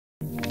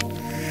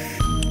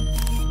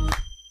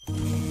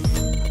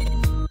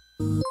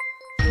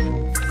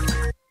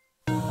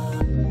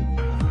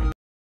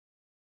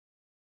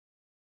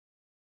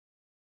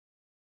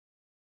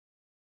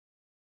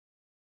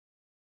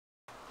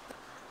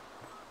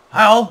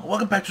Hi all,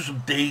 welcome back to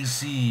some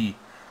DAYZ.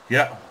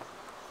 Yeah.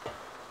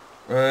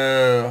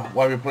 Why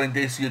we're playing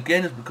DAYZ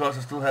again is because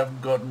I still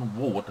haven't gotten...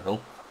 Whoa, what the hell?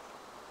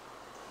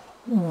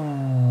 Ooh,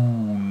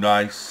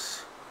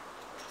 nice.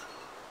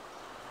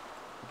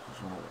 Place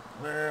this one over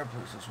there,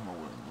 place this one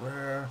over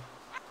there.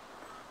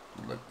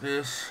 Do like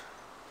this.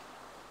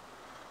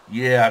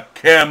 Yeah,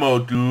 camo,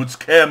 dudes,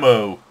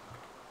 camo.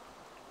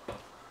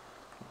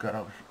 Got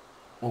out here.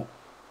 Whoa.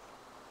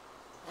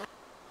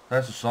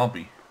 That's a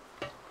zombie.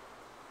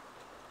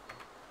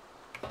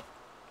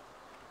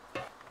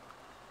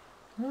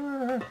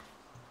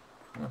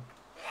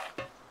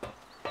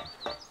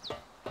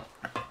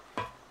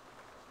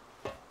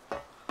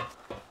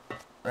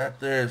 That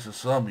there's a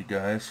zombie,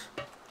 guys.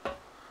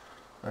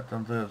 That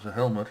down there's a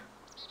helmet.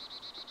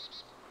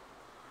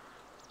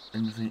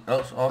 Anything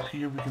else up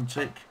here we can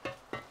take?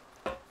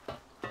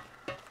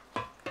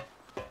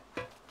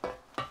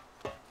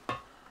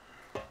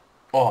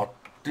 Oh,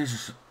 this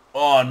is...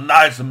 Oh,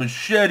 nice, a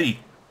machete.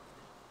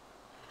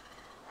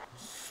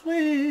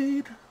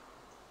 Sweet.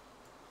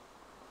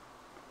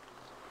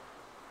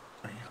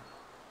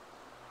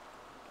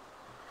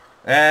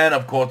 And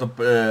of course the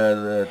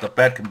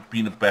bat can be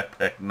in a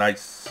backpack.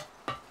 Nice.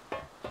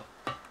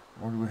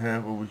 What do we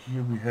have over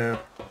here? We have...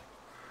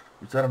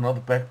 Is that another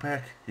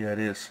backpack? Yeah, it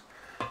is.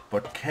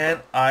 But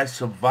can I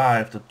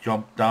survive to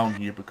jump down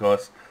here?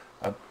 Because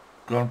I'm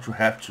going to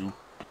have to.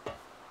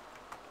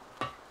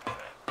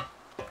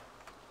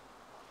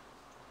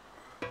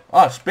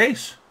 Ah,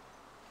 space.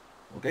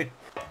 Okay.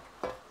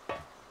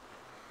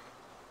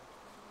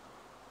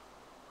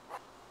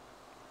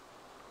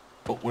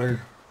 Oh, where'd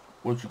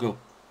you go?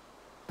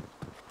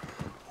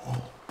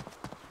 Oh.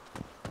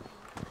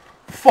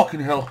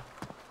 Fucking hell.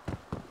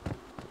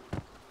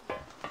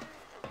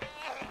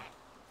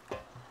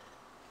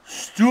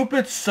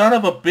 Stupid son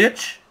of a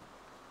bitch.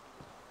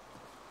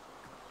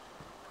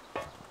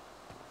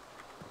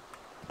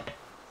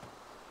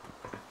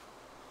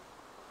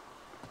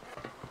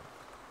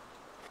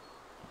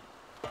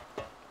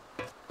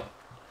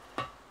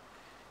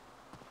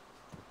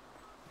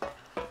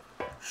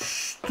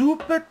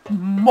 Stupid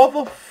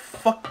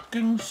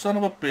motherfucking son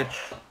of a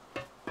bitch.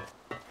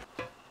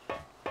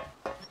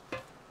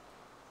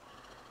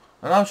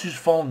 And now she's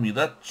following me,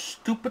 that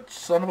stupid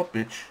son of a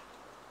bitch.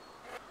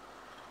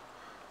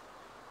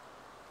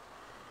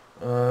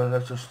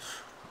 Let's just...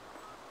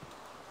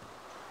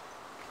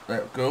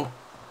 There we go.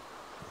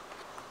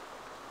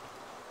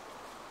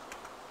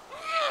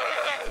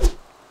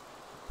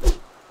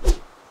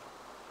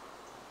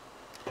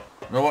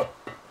 You know what?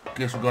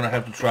 Guess we're gonna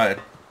have to try it.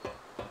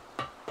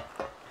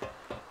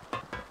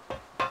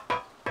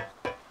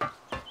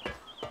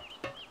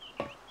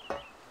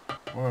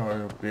 Where are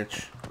you,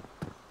 bitch?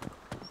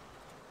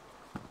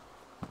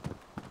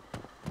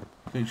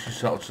 I think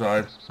she's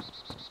outside.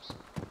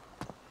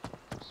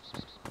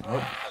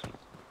 Oh.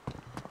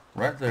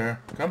 Right there.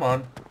 Come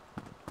on.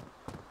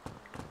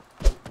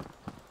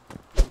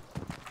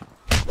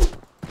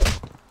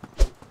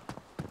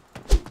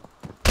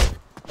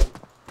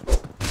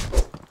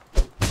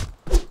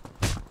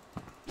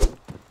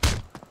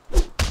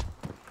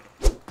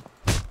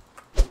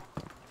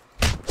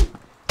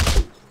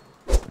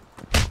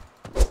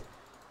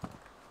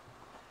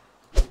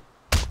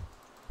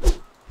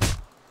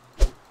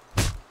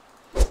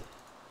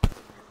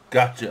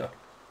 Gotcha.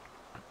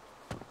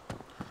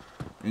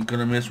 Ain't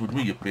gonna mess with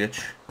me, you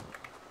bitch.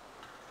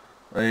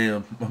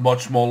 A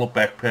much smaller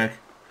backpack.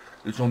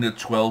 It's only a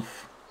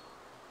 12.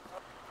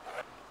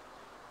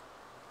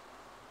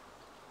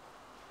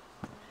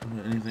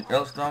 Anything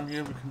else down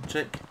here we can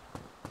check?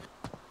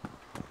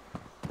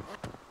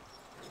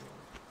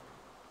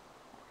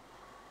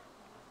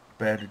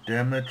 Badly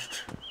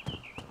damaged.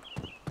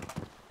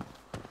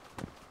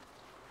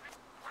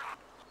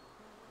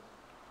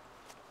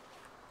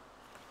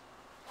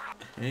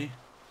 Okay.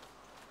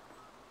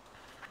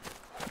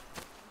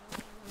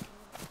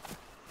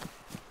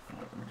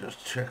 Let me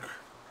just check.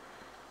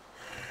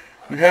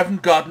 We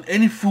haven't gotten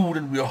any food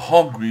and we are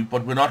hungry,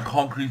 but we're not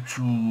hungry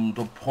to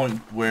the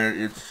point where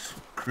it's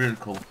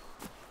critical.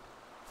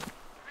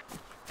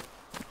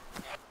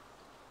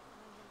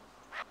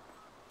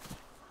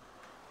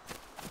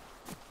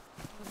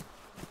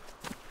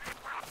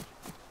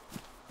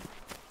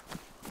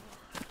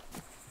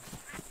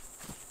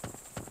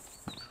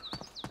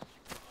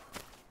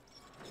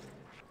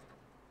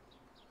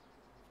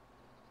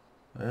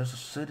 There's a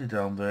city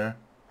down there.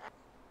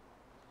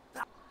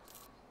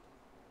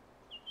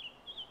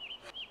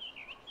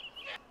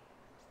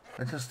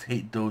 I just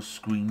hate those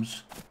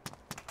screams.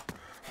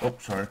 Oh,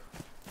 sorry.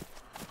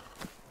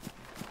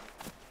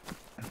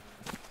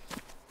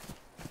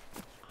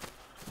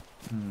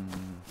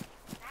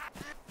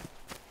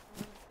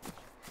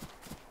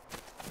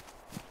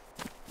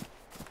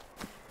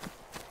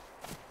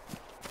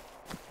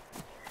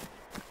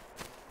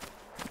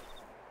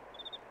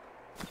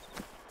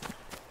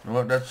 You know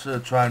what,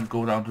 let's try and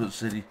go down to the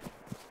city.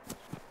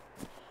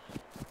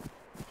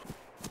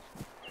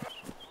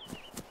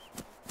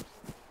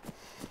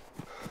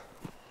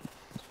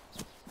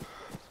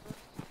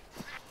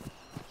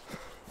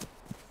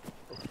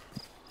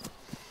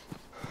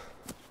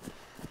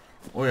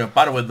 Oh yeah,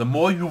 by the way, the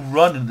more you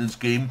run in this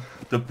game,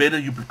 the better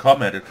you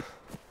become at it.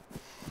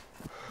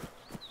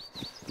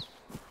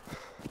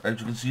 As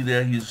you can see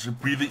there, he's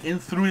breathing in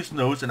through his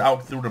nose and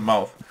out through the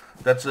mouth.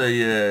 That's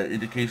a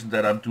indication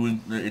that I'm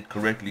doing it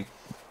correctly.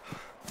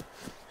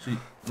 See,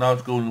 now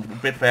it's going a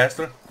bit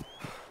faster.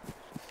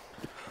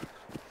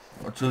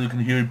 Until you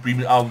can hear it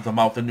breathing out of the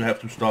mouth, then you have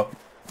to stop.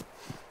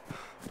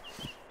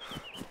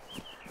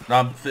 Now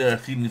I'm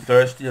feeling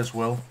thirsty as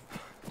well.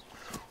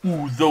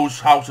 Ooh,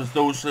 those houses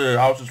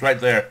right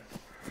there.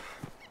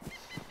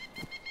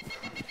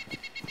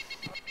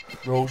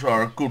 Those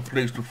are a good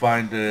place to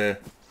find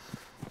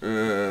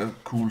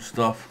cool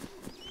stuff.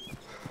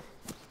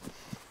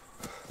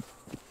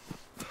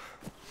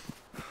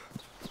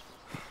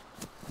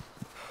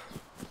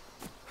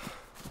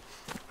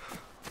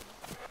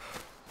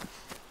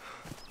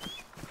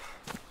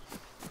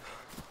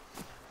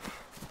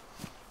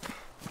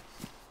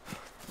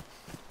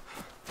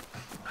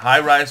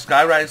 High-rise,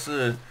 sky-rise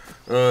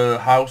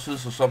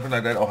houses or something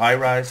like that, or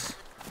high-rise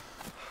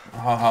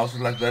houses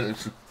like that.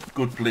 It's a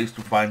good place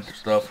to find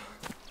stuff.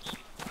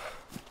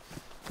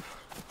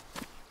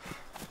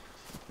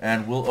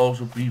 And will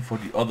also be for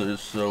the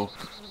others, so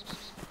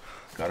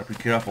gotta be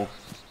careful.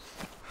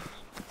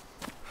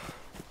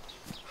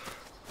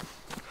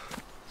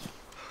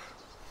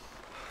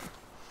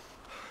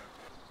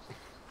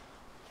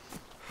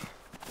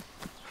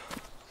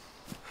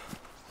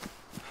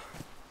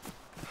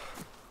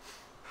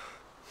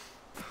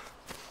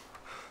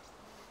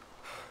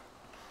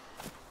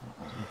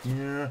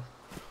 Here.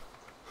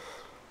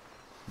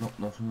 Nope,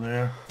 nothing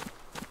there.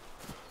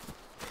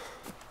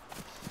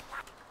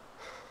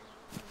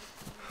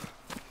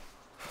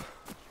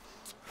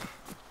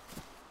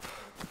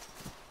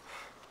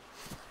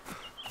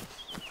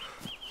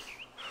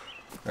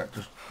 I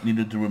just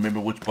needed to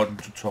remember which button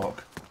to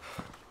talk.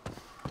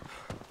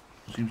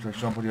 Seems like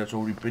somebody has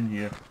already been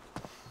here.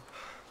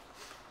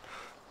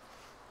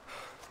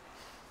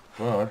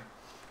 But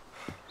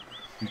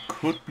we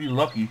could be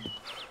lucky.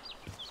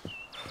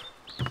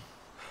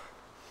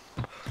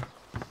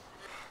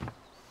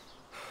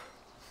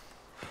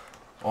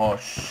 Oh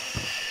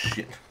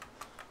shit.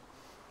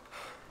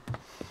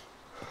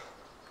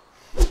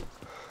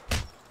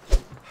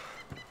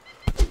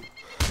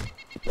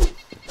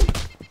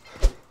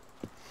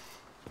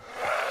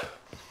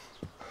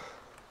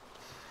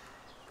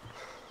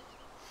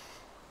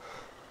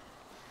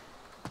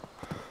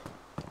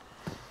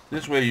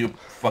 This way, you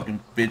fucking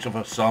bitch of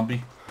a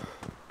zombie.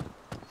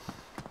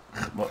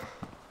 What?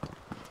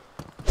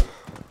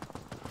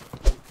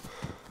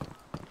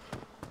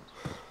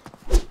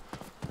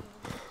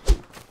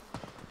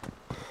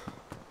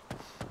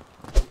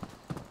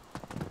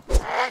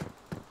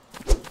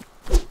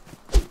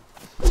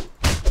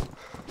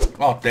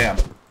 Oh, damn.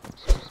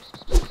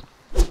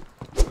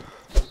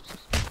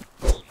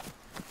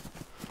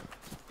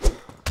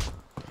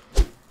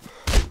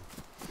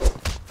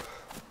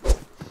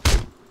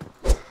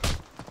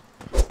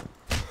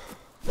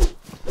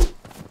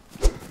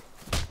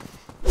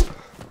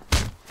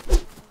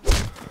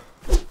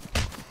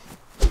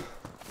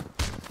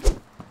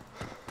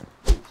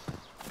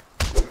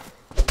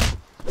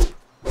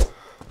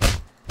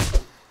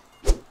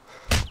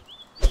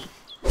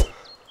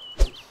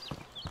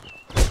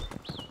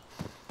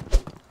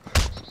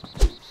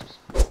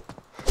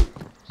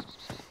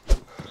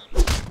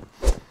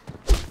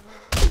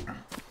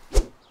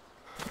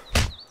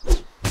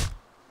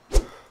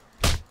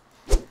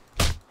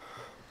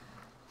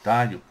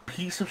 Die, you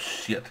piece of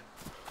shit.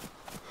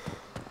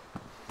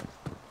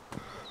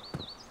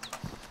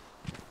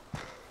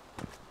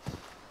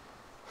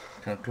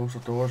 Can I close the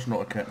doors?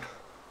 No, I can't.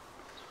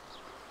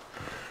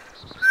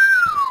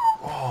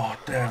 Oh,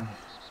 damn.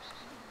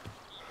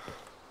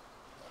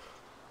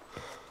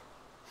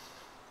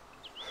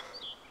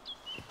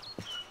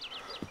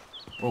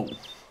 Oh.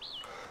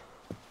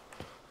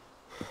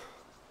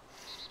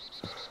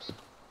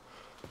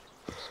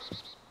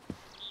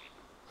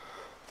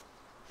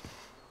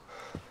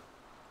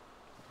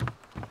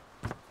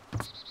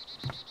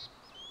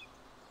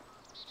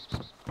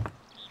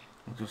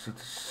 Just set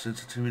the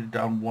sensitivity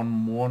down one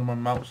more on my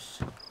mouse.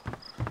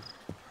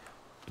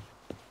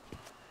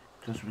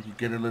 Just so we can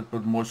get a little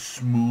bit more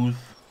smooth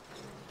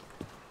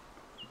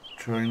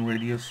turning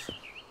radius.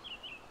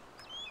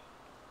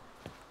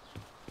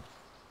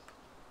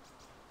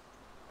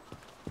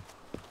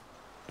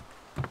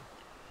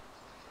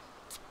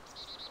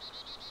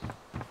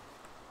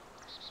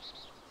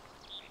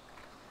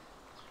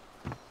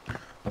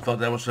 I thought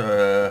that was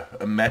a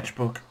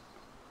matchbook.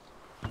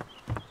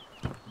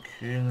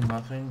 Okay,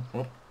 nothing.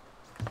 Oh.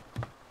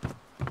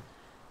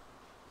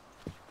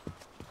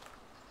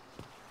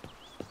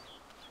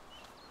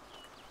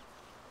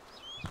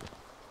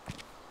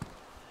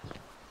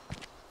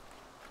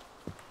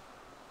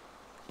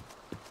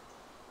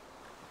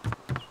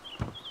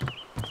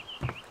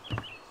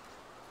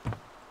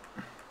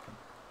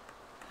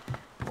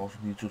 Also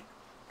need to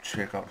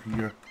check out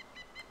here.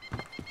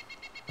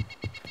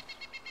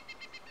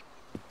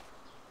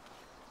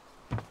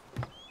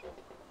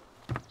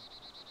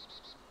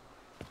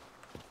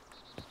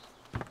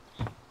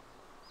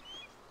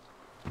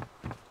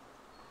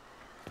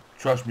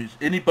 Trust me, if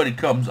anybody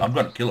comes, I'm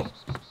gonna kill them.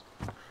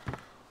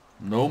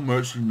 No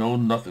mercy, no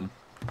nothing.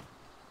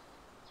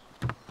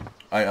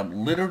 I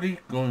am literally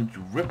going to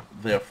rip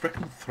their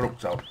freaking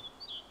throats out.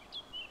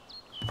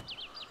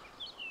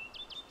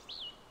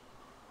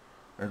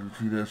 As you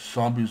see, there's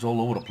zombies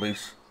all over the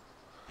place.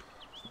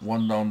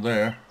 One down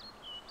there.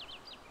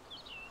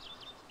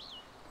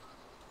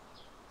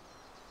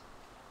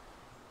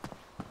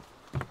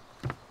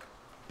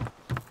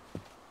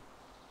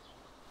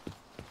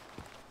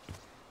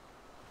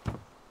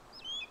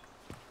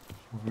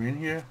 We're in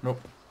here?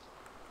 Nope.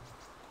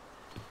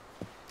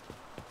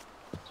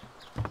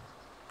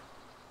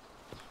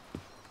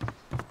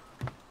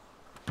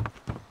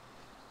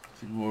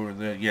 See, we're over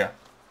there. Yeah.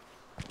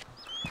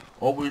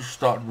 Always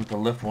start with the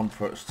left one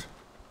first.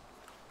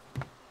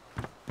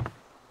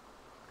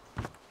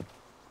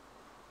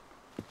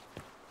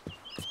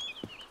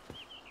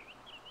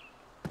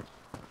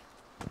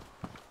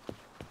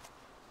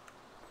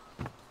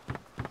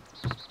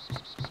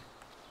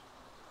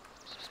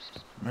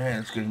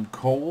 Man, it's getting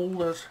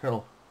cold as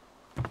hell.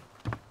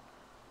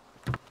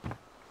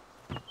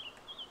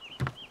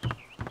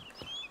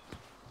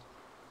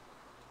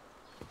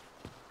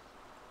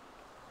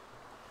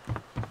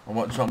 I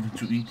want something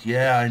to eat.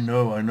 Yeah, I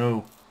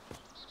know.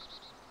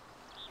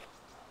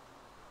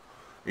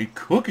 A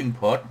cooking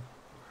pot?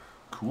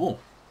 Cool.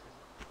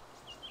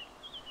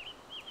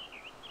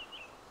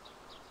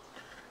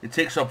 It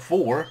takes up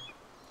 4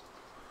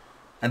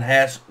 and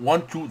has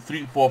 1, 2,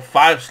 3, 4,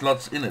 5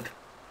 slots in it.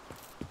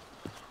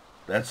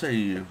 That's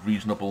a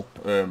reasonable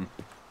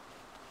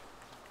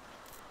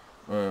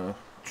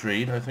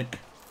trade, I think.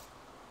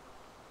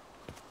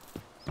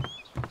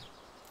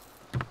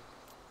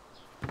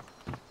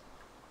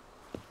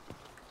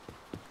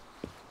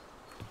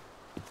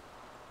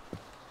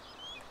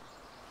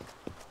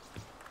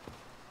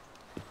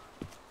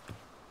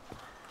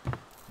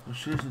 You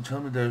seriously tell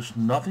me there's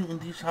nothing in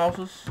these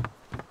houses?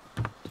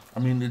 I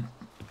mean,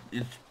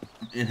 it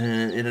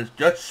has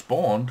just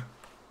spawned.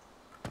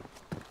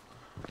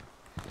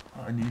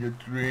 I need a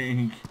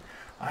drink.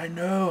 I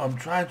know, I'm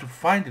trying to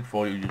find it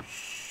for you, you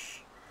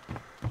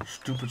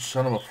stupid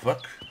son of a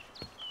fuck.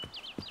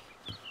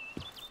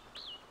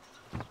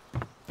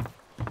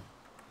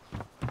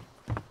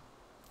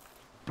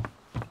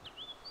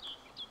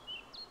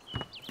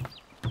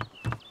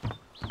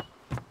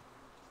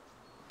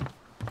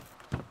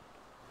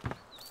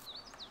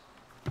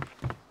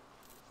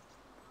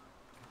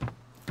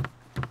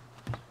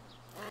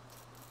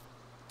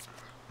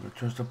 We're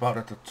just about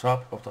at the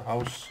top of the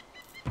house.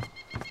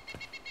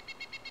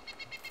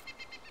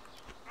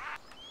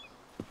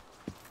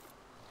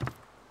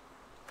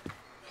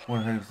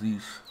 What the heck is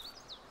these?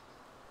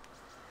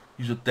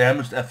 These are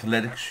damaged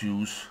athletic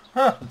shoes.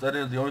 Huh, that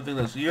is the only thing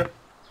that's here.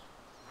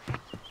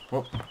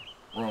 Oh,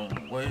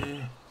 wrong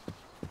way.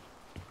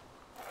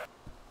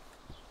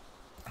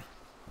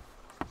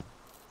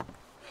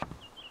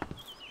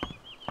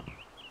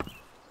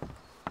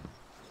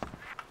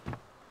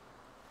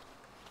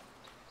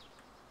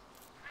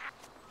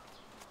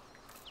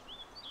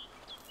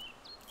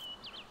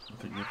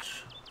 I think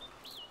it's...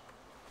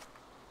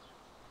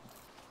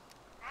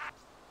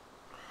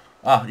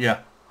 Ah, yeah.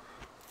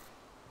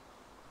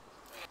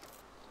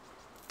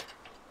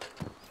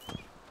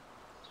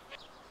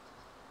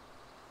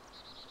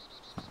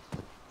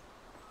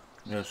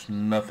 There's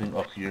nothing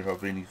up here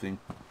of anything,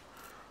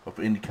 of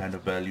any kind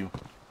of value.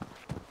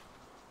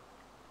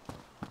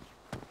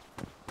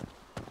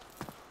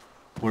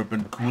 Would have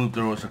been cool if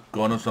there was a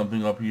gun or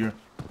something up here.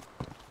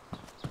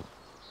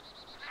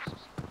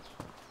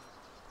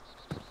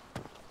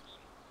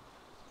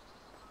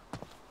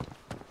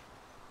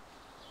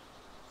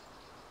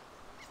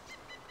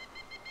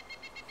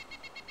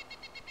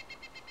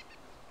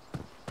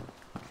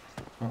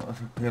 Well,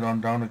 let's head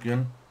on down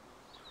again.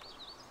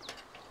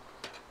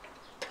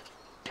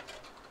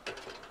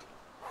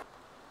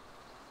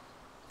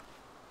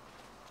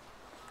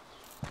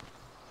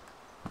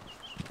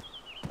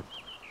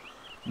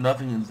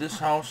 Nothing in this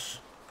house.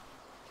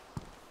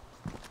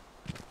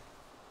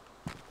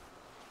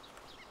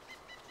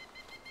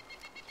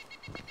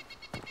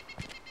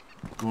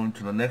 Going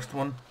to the next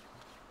one.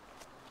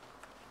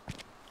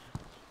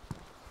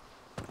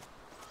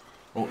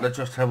 Oh, let's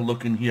just have a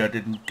look in here. I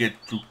didn't get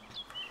to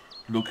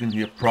look in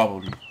here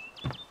properly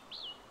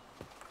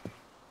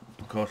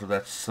because of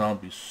that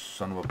zombie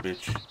son of a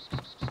bitch.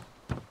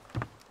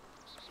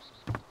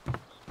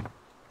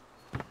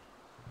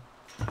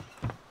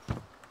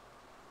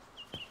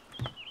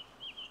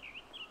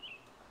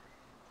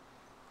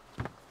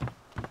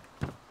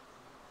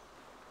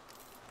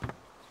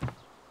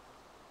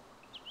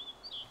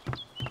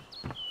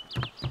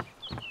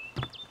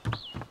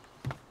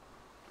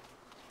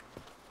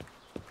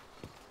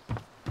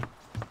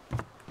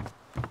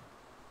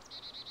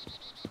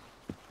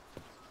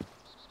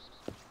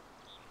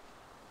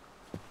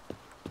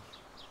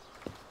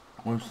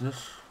 What's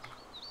this?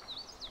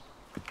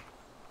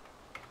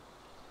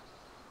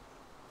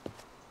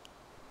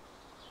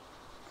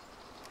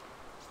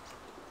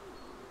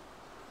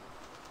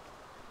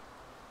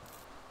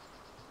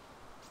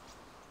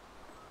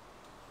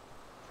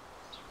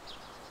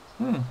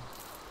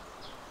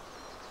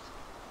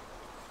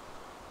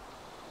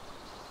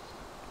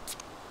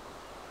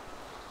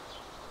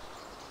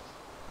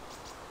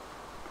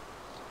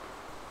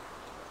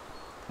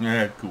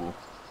 Yeah, cool.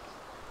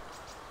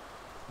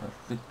 I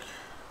think...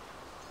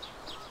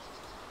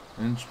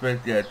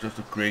 Inspect, yeah, just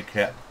a grey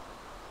cat.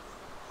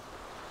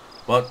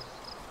 But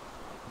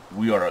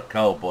we are a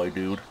cowboy,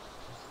 dude.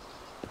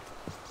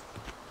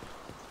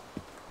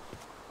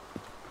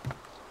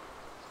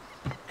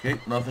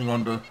 Okay, nothing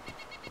on the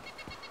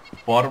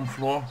bottom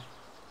floor.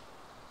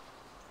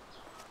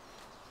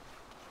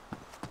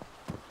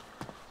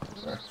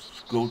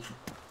 Let's go to...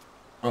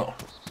 Oh.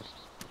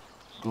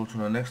 Go to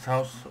the next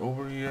house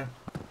over here.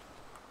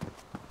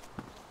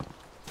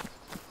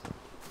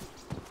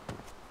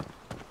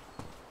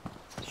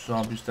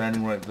 Zombie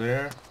standing right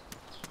there.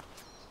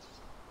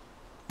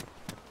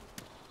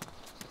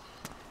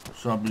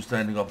 Zombie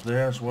standing up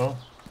there as well.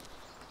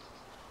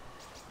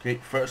 Okay,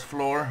 first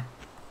floor.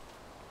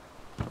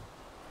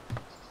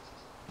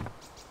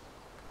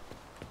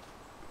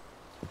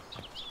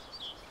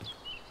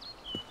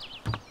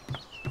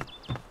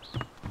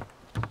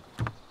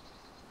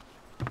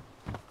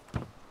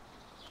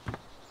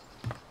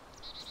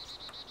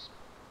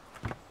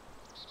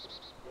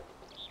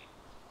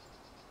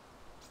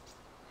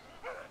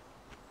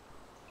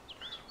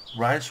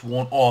 Rice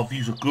one. Oh,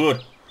 these are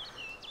good.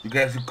 You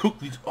guys can cook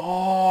these.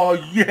 Oh,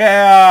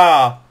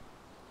 yeah!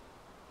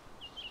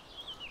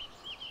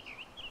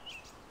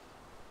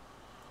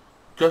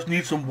 Just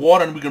need some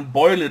water and we can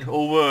boil it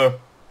over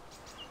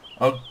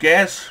a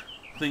gas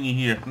thingy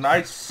here.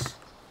 Nice.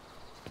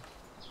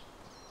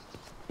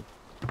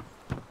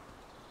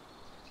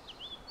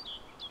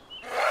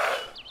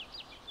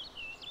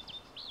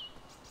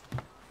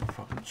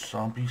 Fucking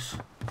zombies.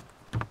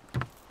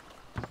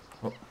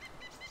 Oh.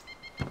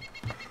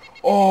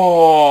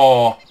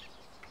 Oh!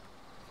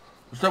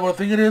 Is that what I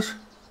think it is?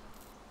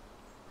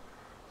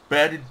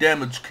 Badly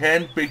damaged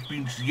canned baked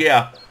beans.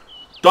 Yeah.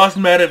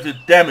 Doesn't matter if they're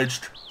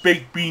damaged.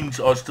 Baked beans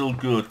are still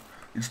good.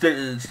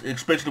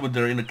 Especially when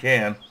they're in a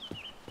can.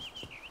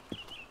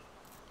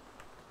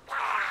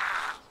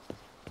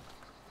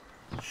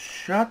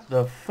 Shut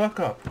the fuck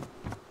up.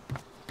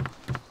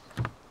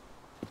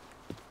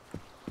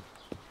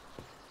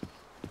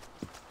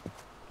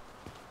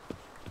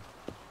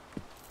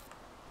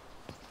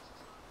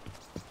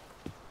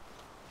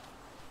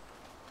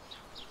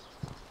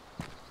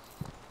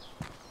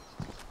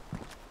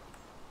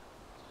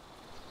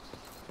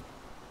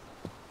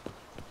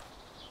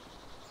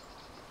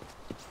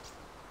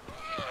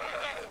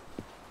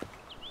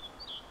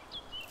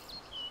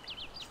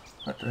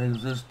 What the heck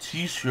is this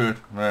t-shirt?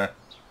 Nah.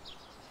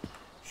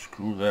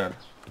 Screw that.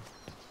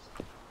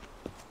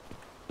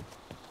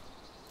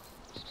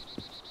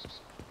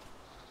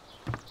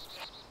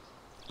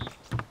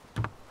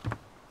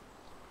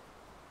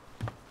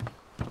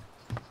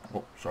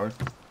 Oh, sorry.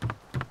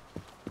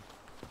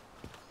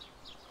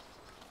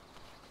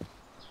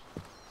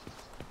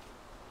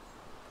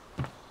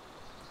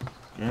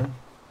 Again.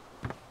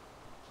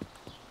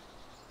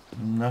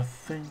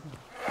 Nothing.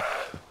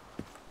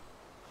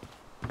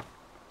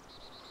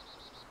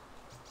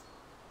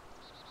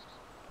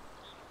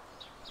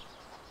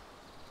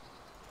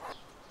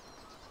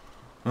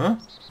 Huh?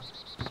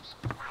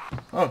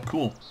 Oh,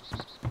 cool.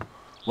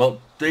 Well,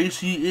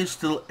 DAYZ is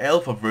still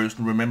alpha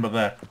version, remember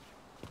that.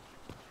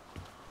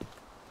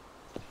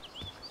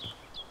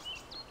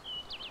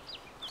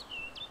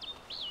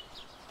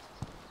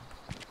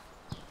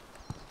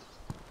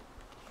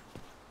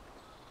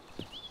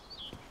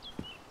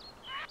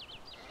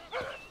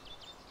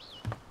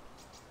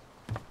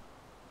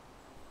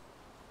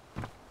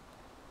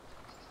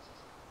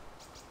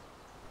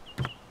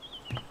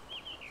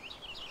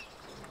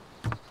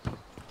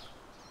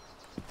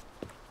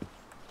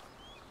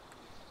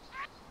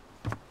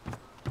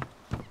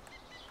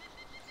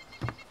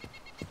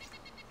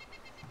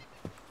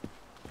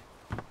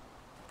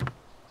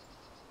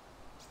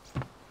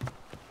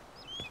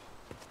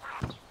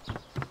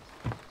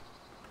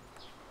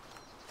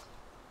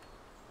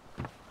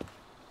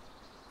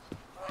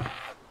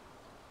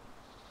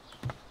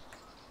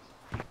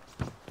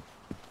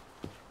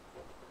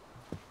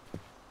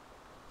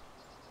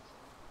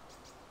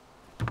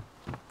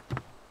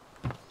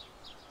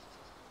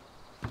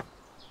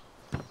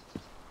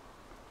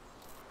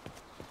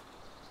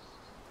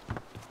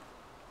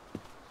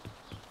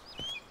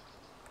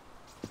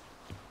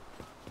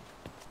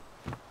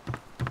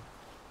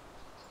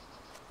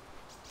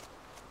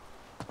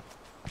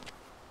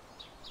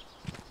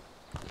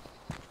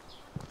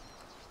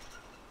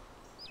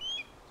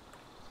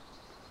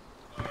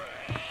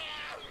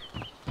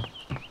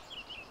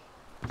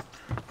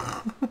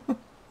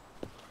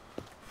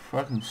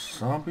 Fucking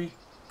zombie.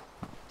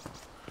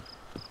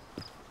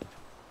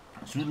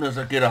 As soon as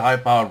I get a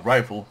high-powered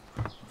rifle,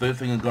 the first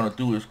thing I'm gonna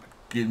do is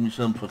get me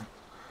some for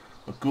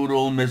a good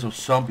old mess of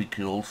zombie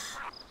kills.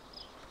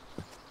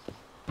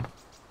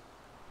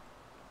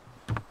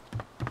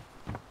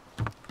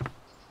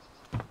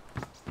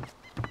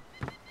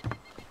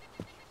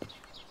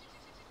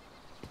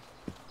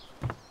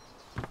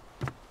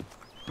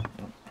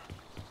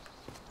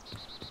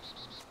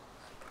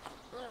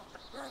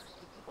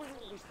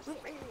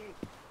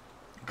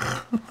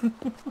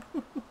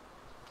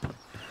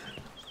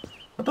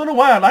 don't know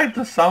why I like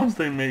the sounds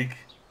they make.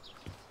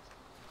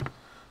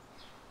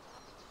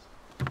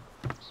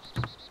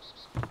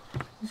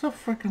 It's so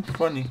freaking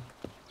funny.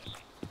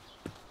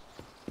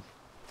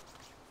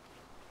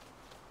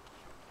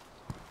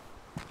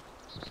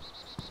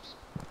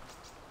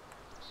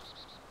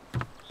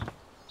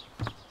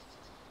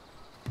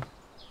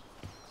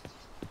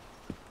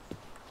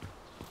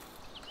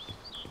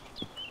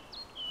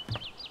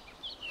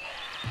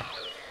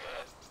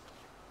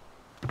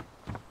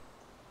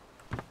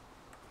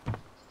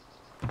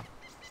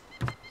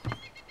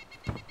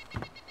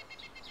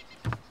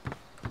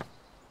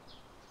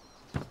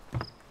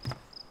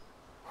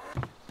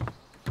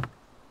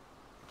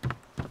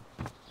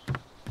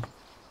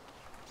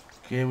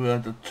 Okay, we're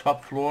at the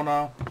top floor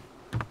now.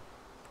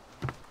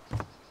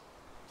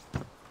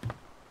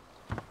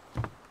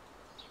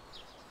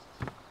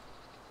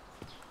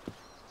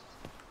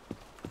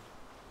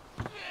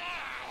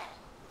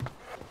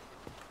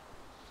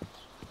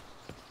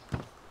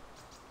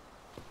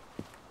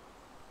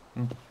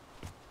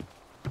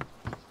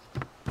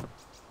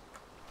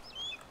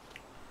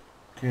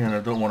 Okay, and I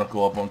don't want to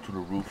go up onto the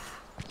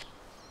roof.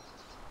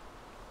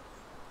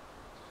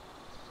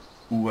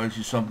 Ooh, I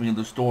see something in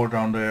the store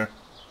down there.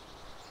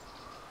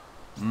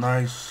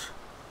 Nice.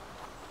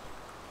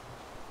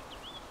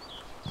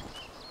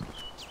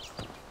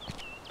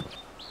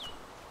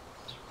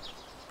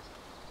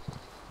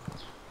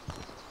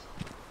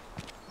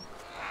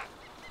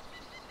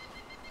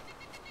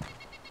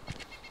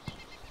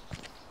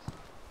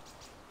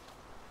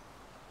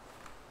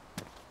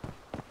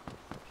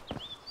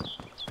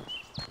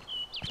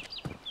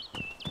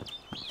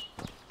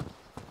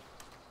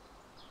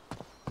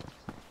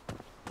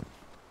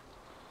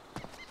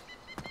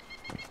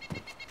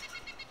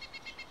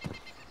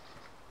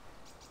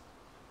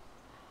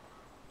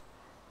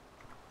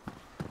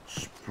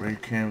 Spray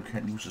can, we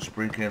can't use a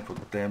spray can for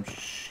damn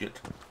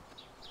shit.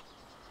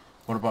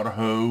 What about a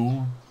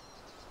hoe?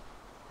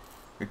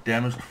 A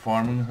damaged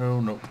farming hoe?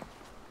 Nope.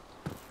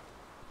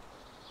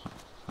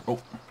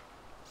 Oh.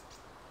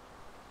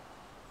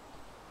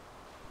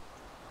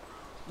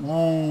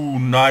 Ooh,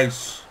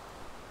 nice.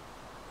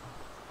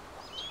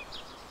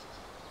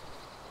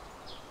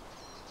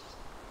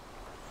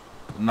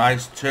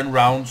 Nice 10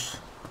 rounds.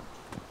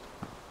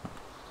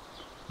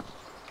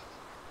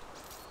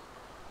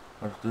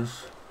 What's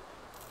this?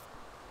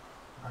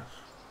 Nice.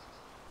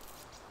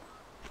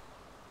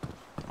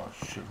 Oh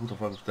shit, who the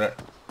fuck is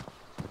that?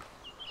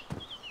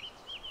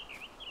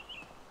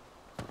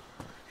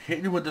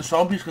 Hate it when the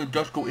zombies can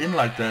just go in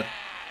like that.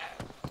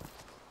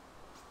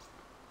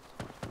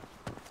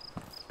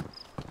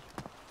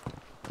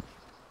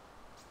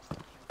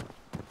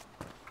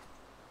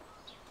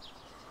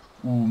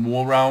 Ooh,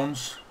 more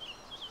rounds.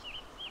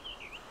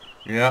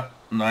 Yeah,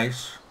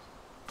 nice.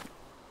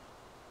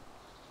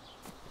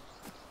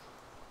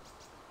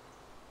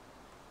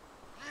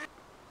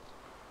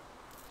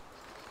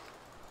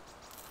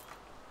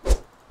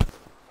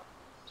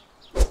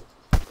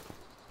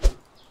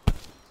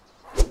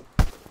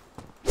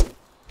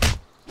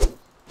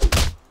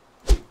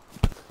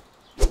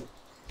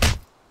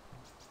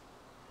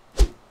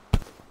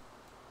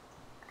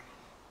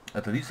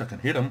 At least I can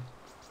hit him.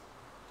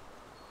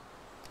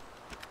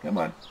 Come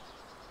on.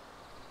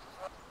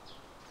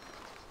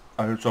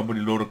 I heard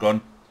somebody load a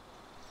gun.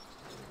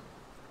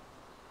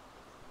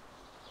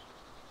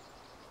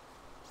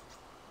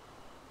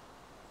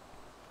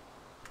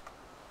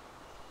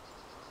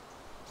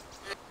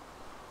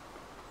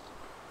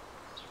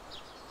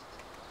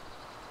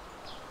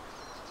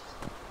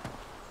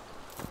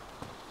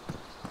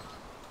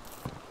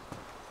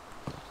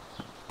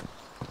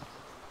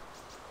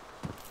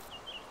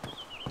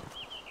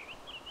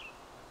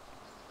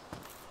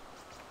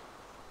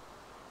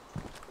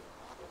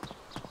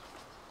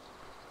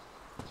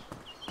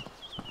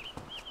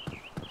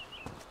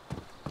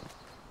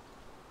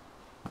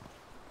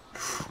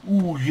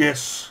 Ooh,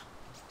 yes.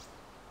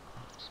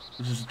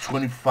 This is a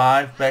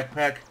 25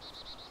 backpack.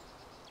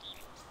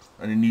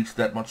 And it needs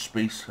that much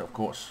space, of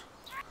course.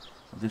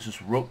 And this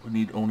is rope, we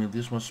need only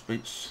this much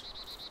space.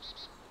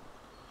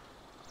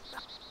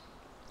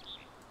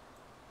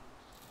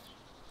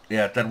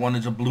 Yeah, that one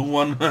is a blue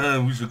one.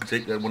 We should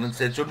take that one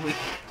instead, shouldn't we?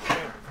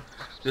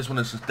 This one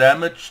is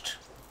damaged.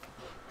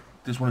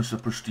 This one is a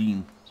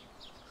pristine.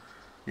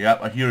 Yeah,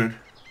 I hear it.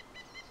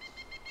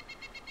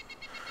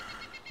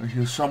 I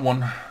hear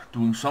someone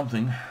doing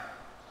something.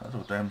 That's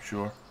for damn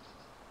sure.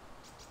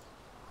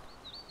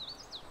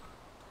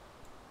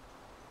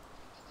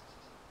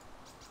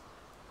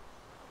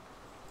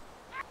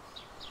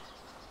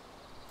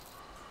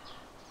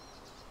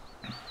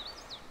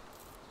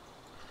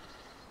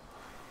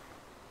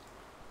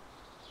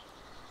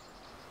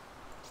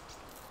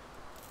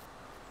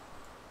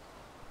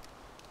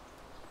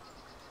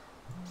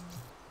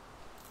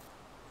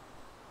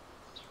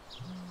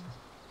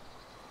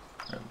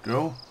 There we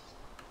go.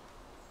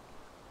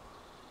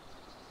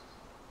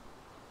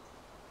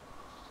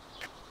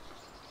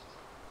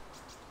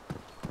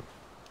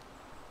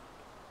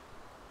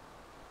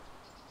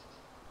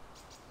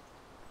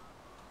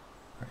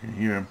 I can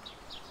hear him.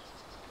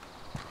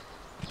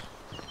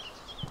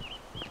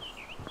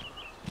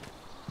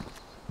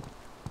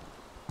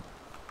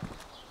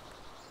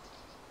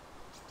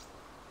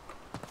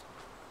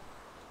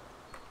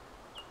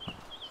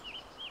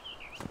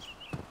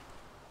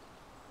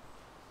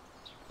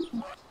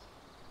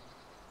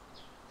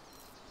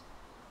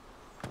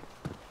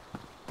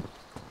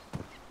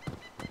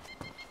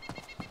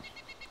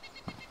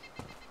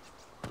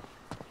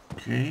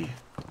 Okay.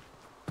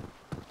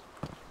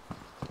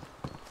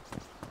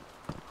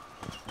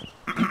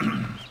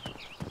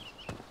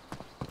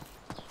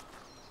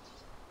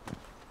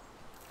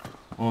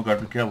 Oh,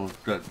 gotta be careful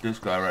with this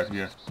guy right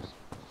here.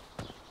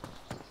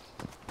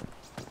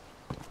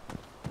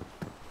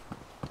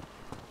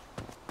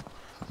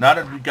 Now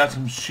that we got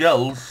some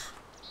shells,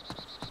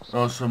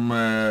 or some,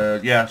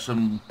 yeah,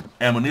 some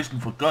ammunition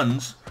for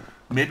guns,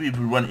 maybe if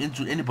we run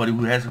into anybody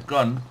who has a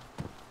gun,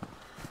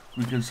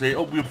 we can say,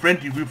 oh, we're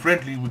friendly,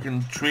 we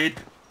can trade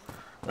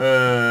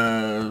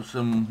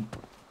some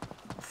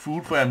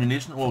food for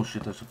ammunition. Oh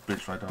shit, there's a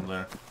bitch right down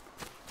there.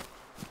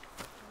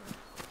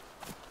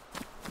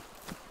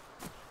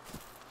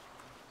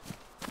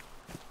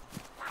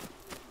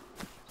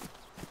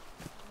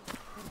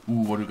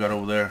 Ooh, what do we got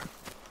over there?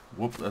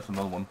 Whoop, that's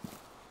another one.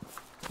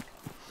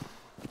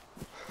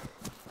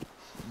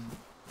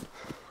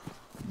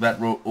 That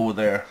road over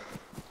there.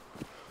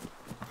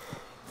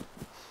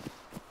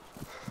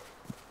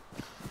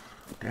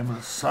 Damn it,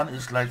 the sun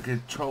is like a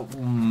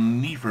total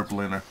neither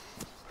blender.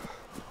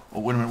 Oh,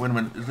 wait a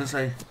minute, is this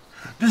a...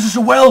 This is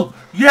a well!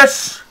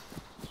 Yes!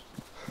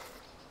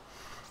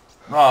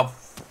 Oh,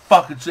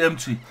 fuck, it's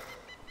empty.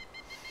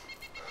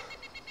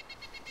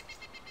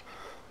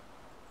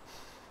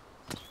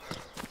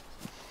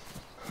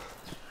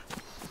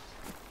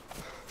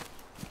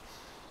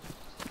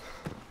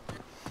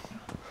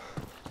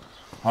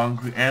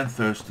 Hungry and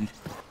thirsty.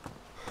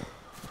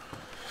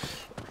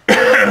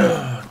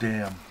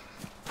 Damn.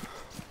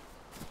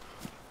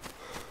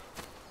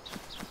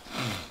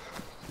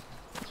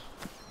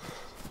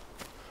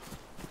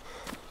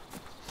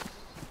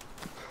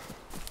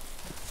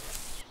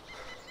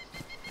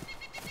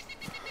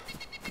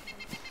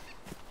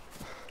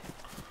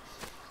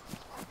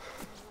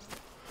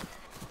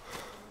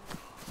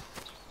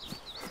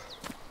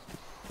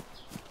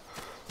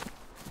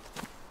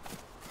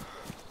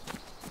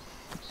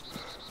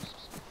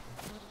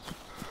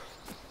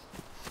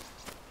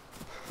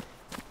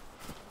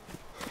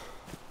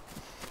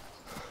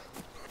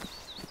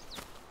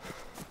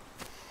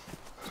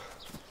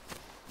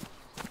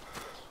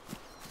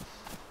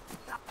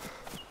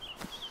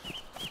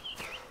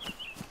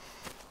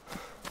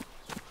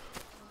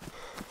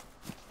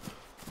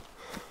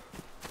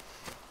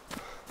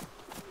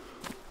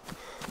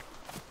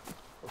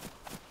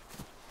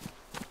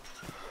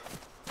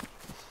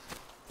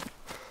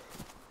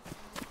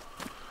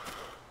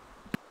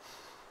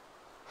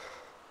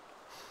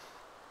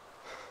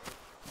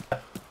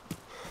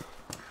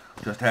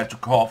 Just had to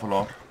cough a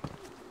lot.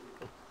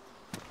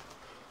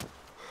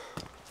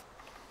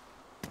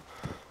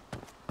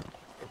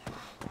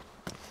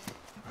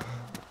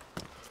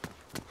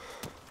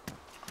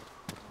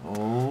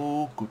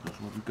 Oh goodness,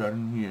 what we got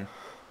in here?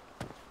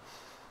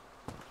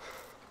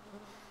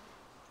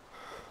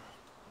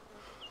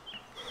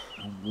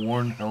 A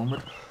worn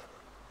helmet.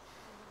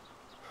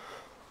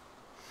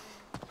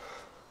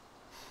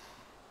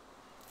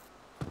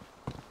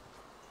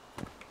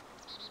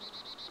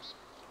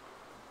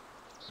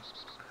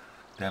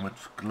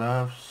 Damaged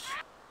gloves.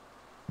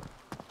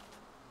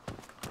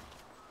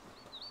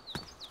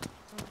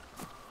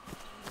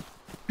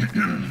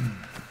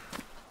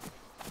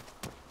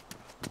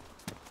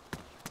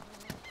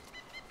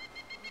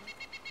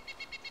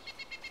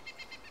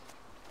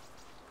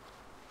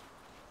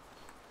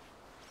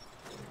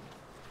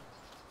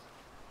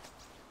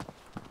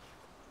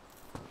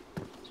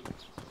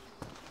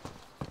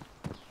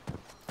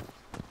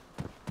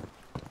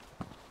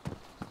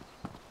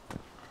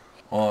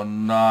 Oh,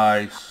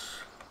 nice.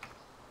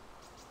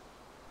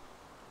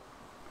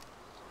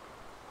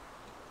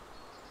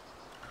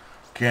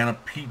 Can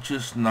of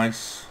peaches,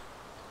 nice.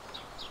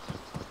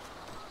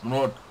 You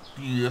know what?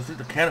 I think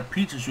the can of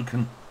peaches you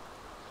can...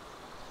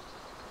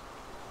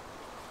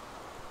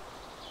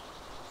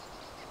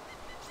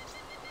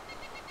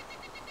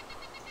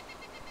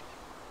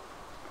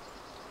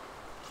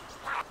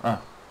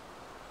 Ah.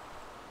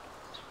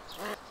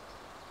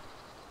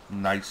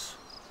 Nice.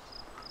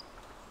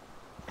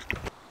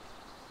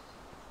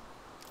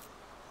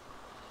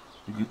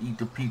 You can eat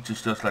the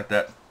peaches just like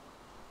that.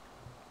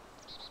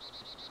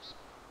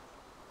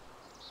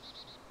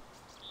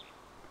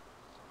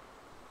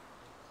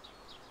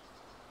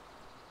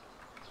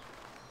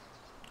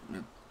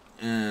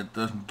 It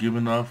doesn't give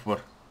enough,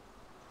 but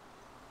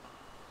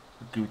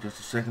I'll give it just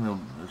a second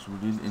as we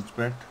didn't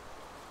inspect.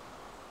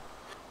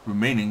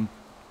 Remaining,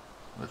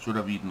 I should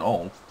have eaten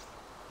all.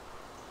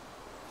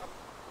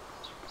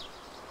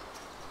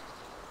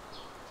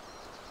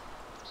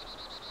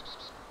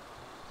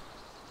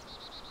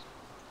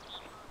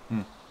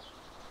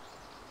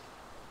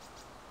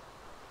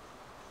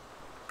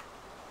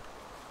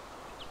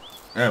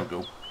 There we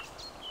go.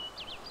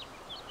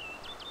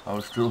 I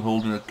was still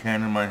holding a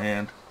can in my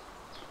hand.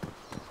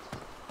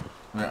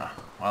 Yeah,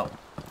 well.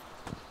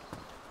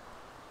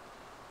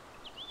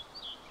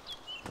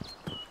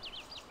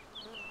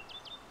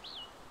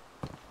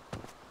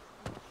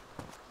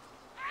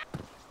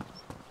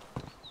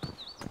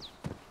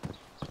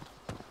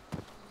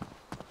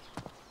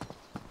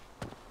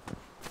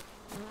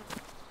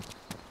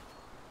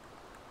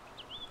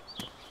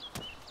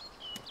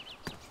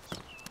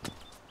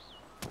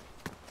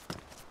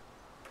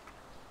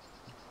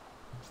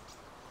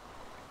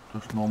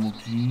 Just normal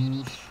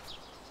jeans.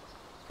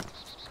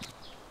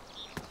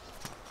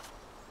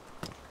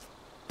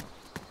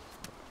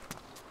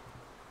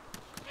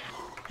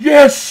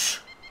 Yes!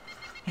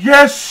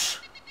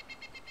 Yes!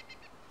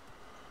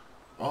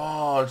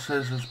 Oh, it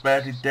says it's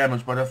badly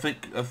damaged, but I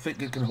think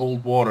it can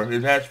hold water.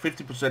 It has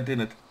 50% in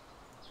it.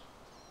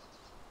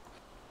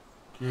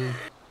 Okay.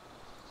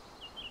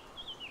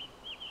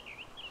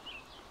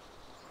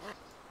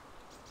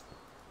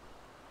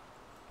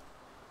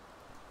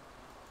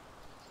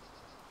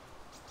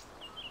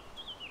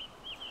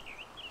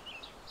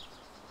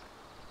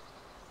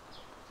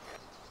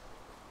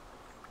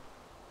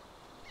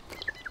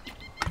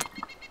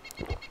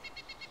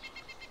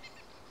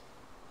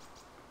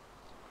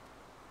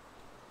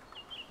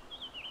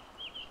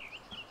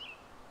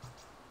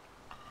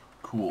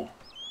 Cool.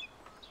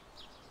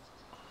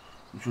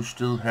 We should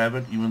still have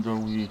it, even though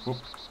we... Whoop.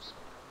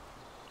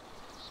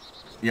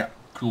 Yeah,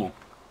 cool.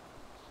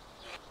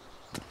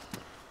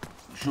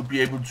 Should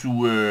be able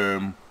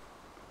to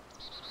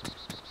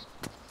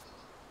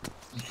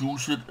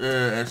use it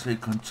as a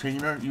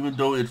container, even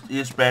though it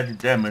is badly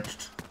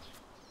damaged.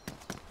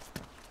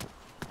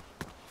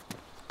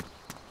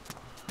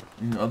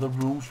 Any other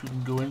rooms we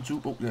can go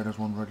into? Oh yeah, there's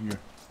one right here.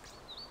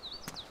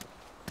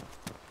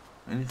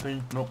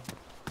 Anything? Nope.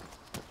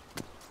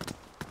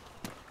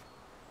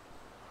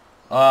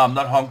 I'm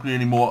not hungry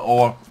anymore.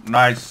 Or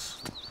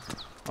nice.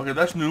 Okay,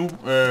 that's new.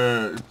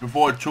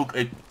 Before it took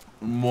a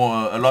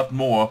lot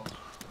more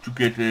to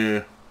get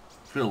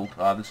filled.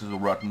 Ah, this is a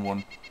rotten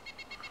one.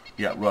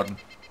 Yeah, rotten.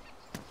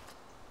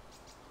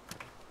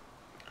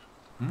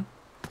 Hmm?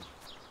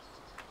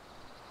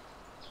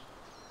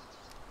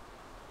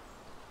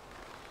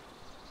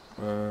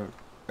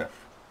 F.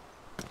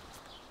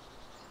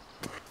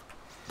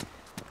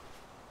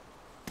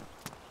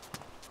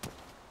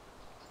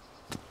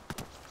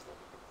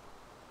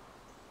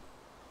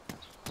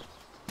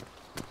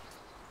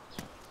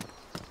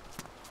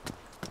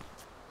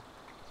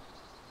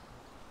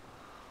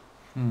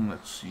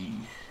 Let's see.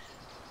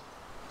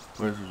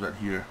 Where is that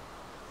here?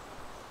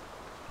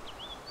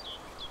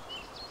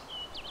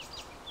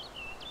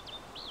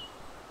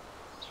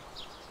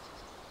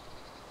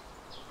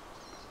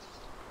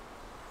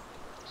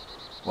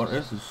 What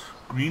is this?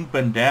 Green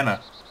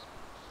bandana.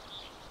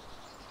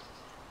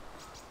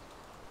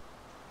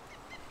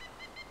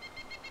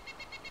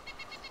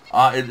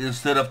 Ah, it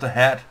instead of the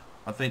hat,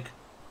 I think.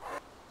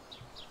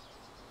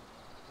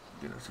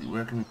 Okay, let's see,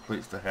 where can we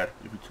place the hat?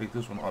 If we take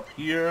this one up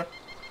here,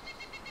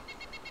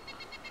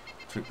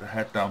 take the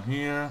hat down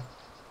here.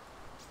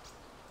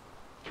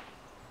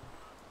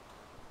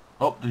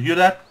 Oh, did you hear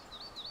that?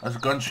 That's a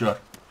gunshot.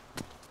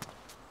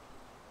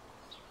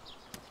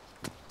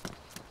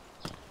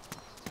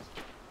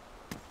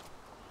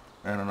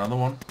 And another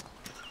one.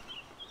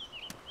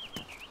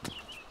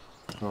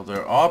 So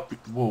there are...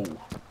 Whoa. What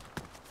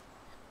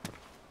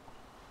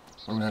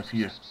do we have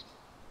here?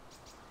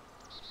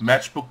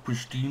 Matchbook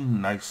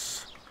pristine,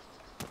 nice.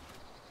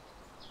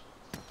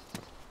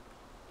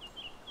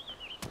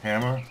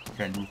 Hammer,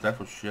 can't use that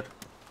for shit.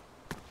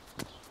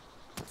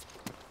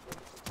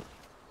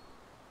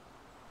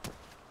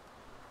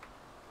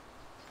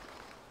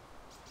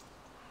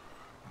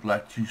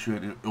 Black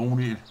t-shirt,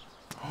 only...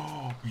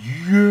 Oh,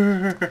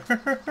 yeah!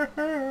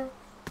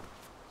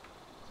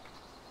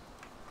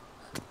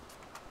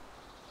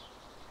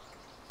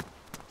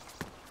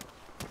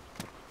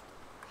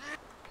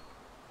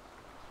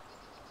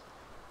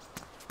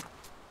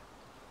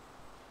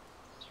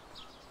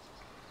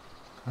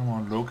 Come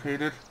on,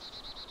 locate it.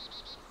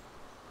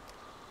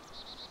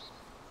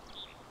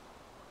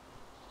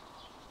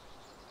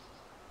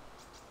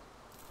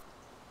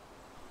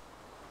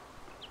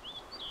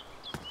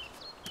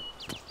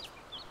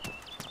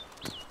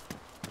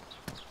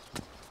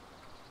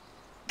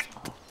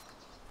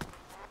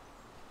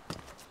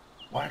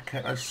 Why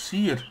can't I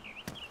see it?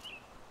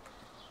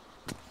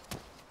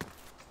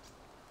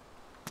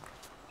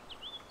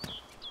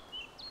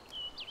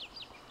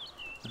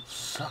 It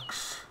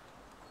sucks.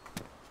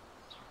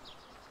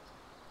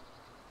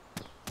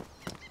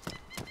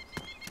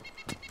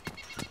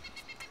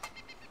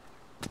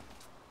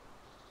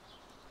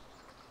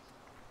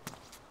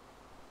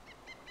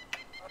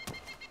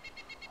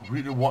 I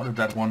really wanted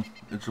that one.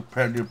 It's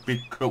apparently a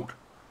big coat.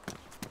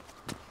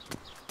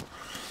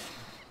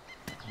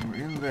 We're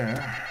in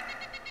there.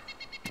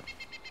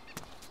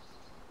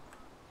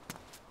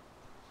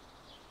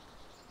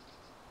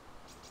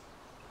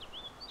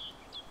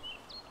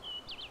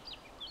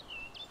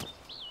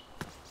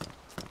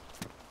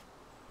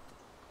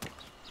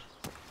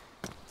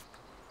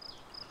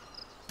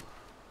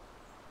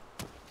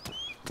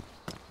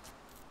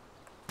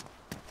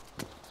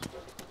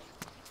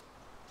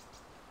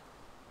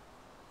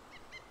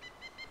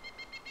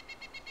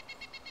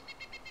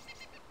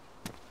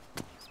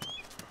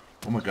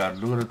 my god,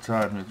 look at the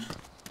time.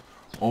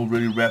 It's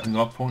already wrapping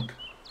up point.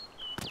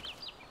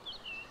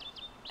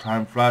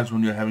 Time flies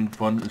when you're having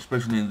fun,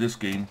 especially in this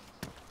game.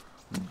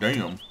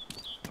 Damn.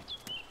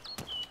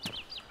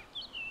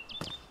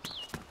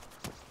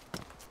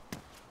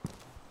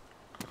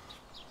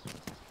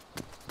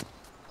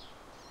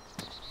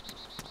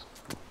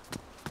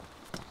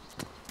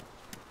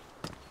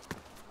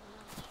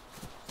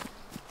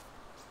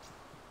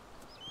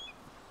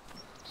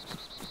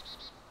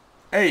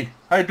 Hey,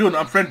 how you doing?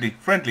 I'm friendly.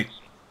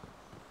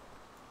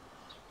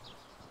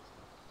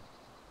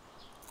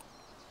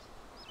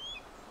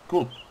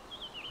 Cool.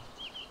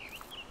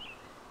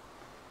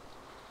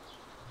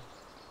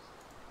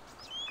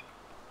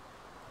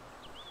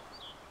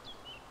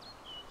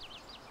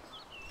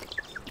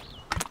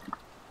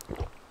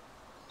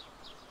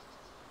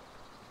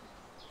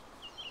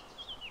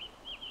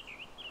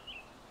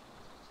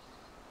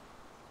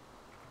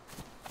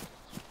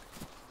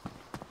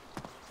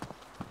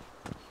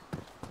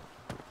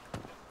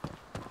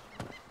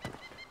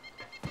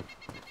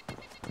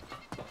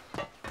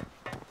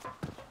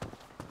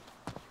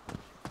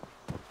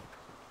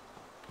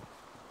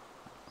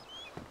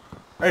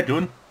 How you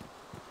doing?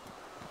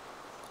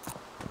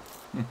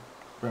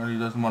 Apparently he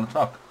doesn't want to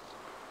talk.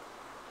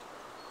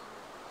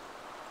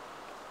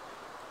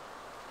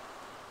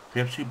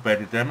 Pepsi,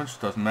 badly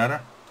damaged, doesn't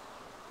matter.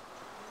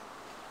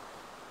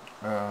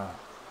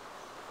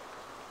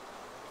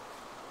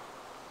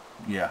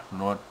 Yeah,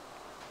 not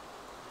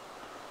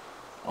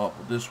up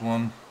with this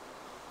one.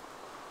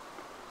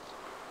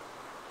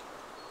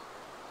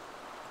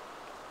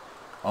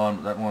 On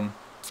with that one.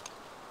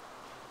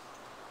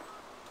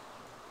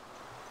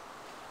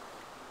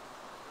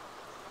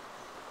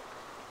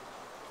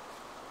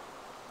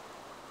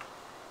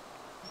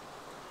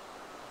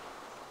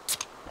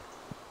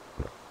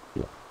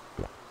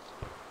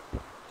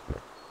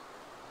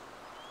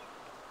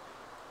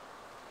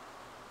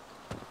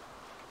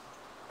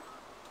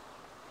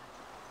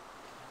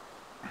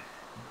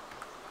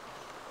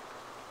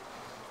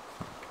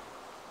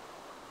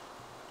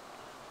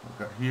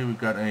 Here we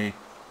got a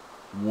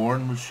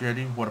worn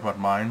machete. What about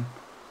mine?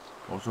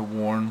 Also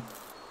worn.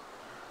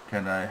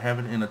 Can I have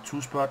it in a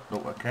 2-spot?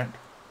 No, I can't.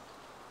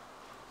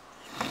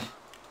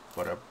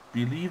 But I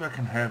believe I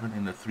can have it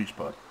in a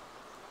 3-spot.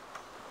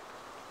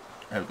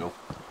 There we go.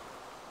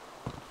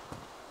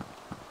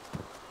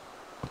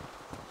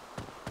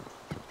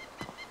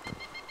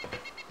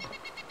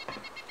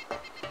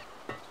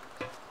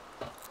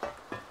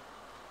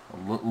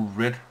 A little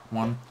red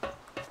one.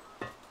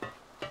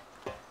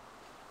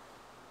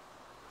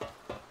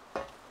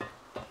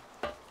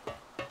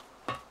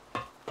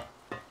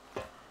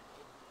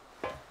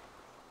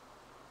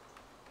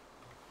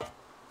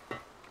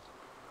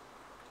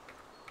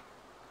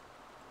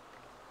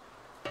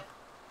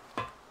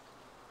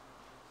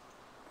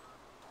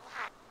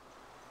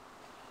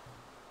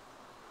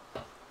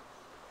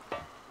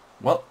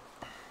 Well,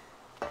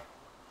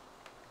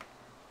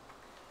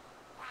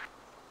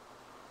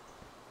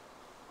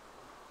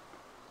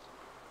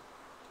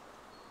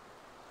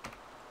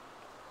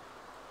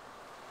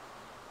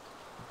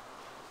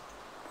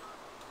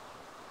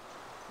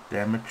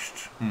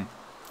 damaged.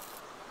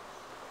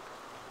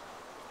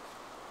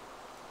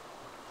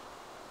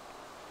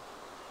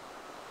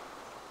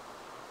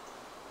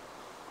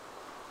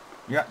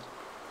 Yeah.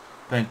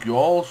 Thank you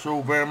all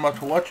so very much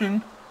for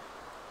watching.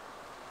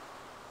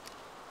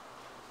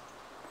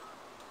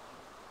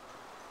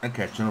 And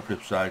catch you on the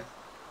flip side.